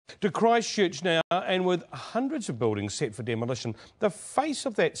To Christchurch now, and with hundreds of buildings set for demolition, the face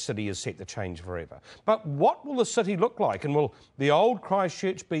of that city is set to change forever. But what will the city look like, and will the old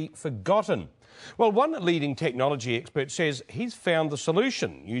Christchurch be forgotten? Well, one leading technology expert says he's found the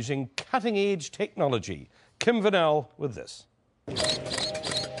solution using cutting-edge technology. Kim Vanell with this.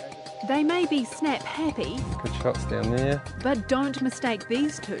 They may be snap happy, good shots down there, but don't mistake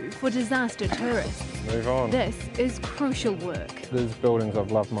these two for disaster tourists. move on. This is crucial work. There's buildings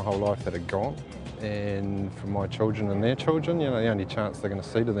I've loved my whole life that are gone, and for my children and their children, you know, the only chance they're going to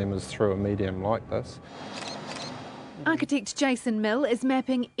see to them is through a medium like this. Architect Jason Mill is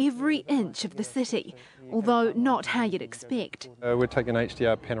mapping every inch of the city, although not how you'd expect. We're taking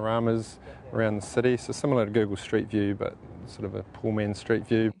HDR panoramas around the city, so similar to Google Street View, but sort of a poor man's street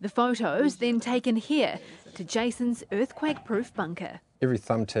view. The photos then taken here to Jason's earthquake-proof bunker. Every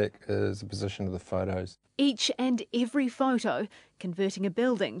thumbtack is a position of the photos. Each and every photo converting a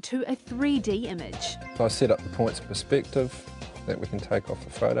building to a 3D image. So I set up the points of perspective that we can take off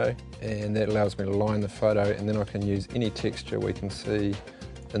the photo, and that allows me to line the photo, and then I can use any texture we can see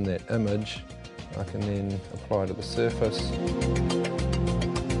in that image. I can then apply to the surface.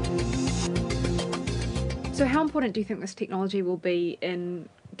 So how important do you think this technology will be in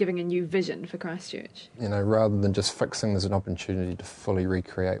giving a new vision for Christchurch? You know, rather than just fixing, there's an opportunity to fully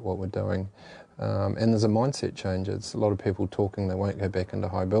recreate what we're doing. And there's a mindset change. It's a lot of people talking they won't go back into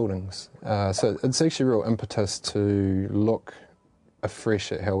high buildings. So it's actually a real impetus to look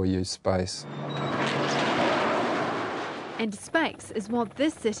afresh at how we use space. And space is what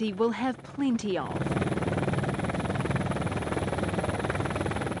this city will have plenty of.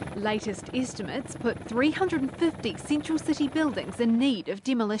 Latest estimates put 350 central city buildings in need of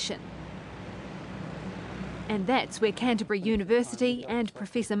demolition. And that's where Canterbury University and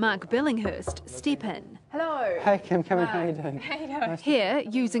Professor Mark Billinghurst step in. Hello. Hey Kim, how are you doing? How you doing? Here,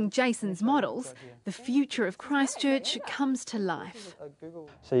 using Jason's models, the future of Christchurch comes to life.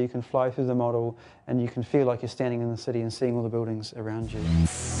 So you can fly through the model and you can feel like you're standing in the city and seeing all the buildings around you.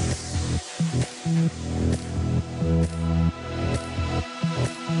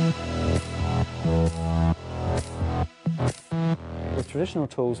 With traditional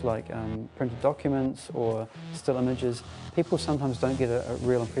tools like printed documents or still images, people sometimes don't get a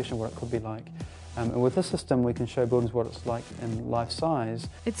real impression of what it could be like. And with this system, we can show buildings what it's like in life size.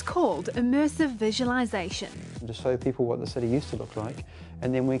 It's called immersive visualization. To show people what the city used to look like,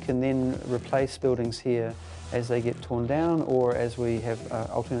 and then we can then replace buildings here as they get torn down or as we have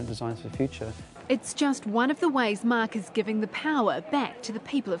alternate designs for the future. It's just one of the ways Mark is giving the power back to the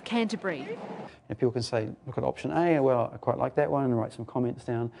people of Canterbury. And people can say, look at option A, well, I quite like that one, and write some comments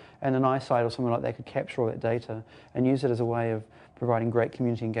down. And an eyesight or something like that could capture all that data and use it as a way of providing great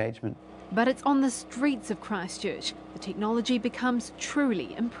community engagement. But it's on the streets of Christchurch the technology becomes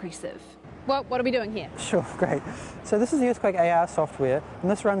truly impressive. Well, what are we doing here? Sure, great. So this is the Earthquake AR software,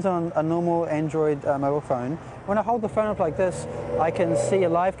 and this runs on a normal Android mobile phone. When I hold the phone up like this, I can see a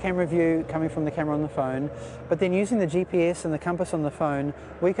live camera view coming from the camera on the phone, but then using the GPS and the compass on the phone,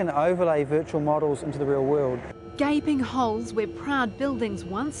 we can overlay virtual models into the real world. Gaping holes where proud buildings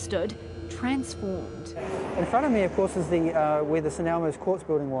once stood, transformed. In front of me, of course, is where the St Elmo's Courts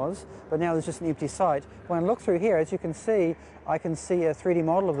building was, but now there's just an empty site. When I look through here, as you can see, I can see a 3D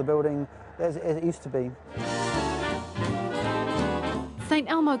model of the building as it used to be. St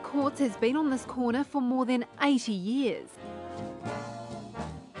Elmo Courts has been on this corner for more than 80 years.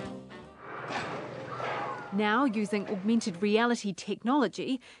 Now, using augmented reality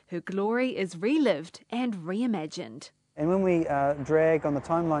technology, her glory is relived and reimagined. And when we drag on the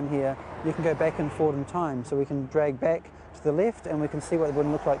timeline here, you can go back and forward in time. So we can drag back to the left and we can see what the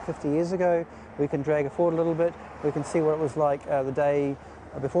building looked like 50 years ago. We can drag it forward a little bit. We can see what it was like the day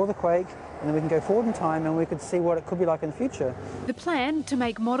before the quake. And then we can go forward in time and we could see what it could be like in the future. The plan to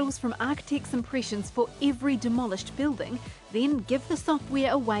make models from architects' impressions for every demolished building, then give the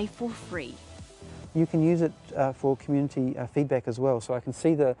software away for free. You can use it for community feedback as well. So I can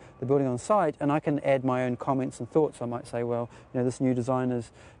see the building on site and I can add my own comments and thoughts. I might say, well, you know, this new design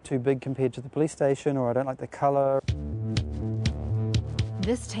is too big compared to the police station, or I don't like the colour.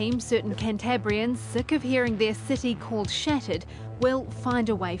 This team, certain Cantabrians, sick of hearing their city called shattered, will find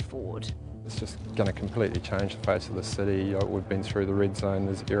a way forward. It's just going to completely change the face of the city. We've been through the red zone,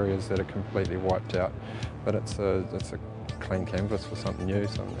 there's areas that are completely wiped out, but it's a clean canvas for something new,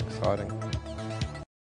 something exciting.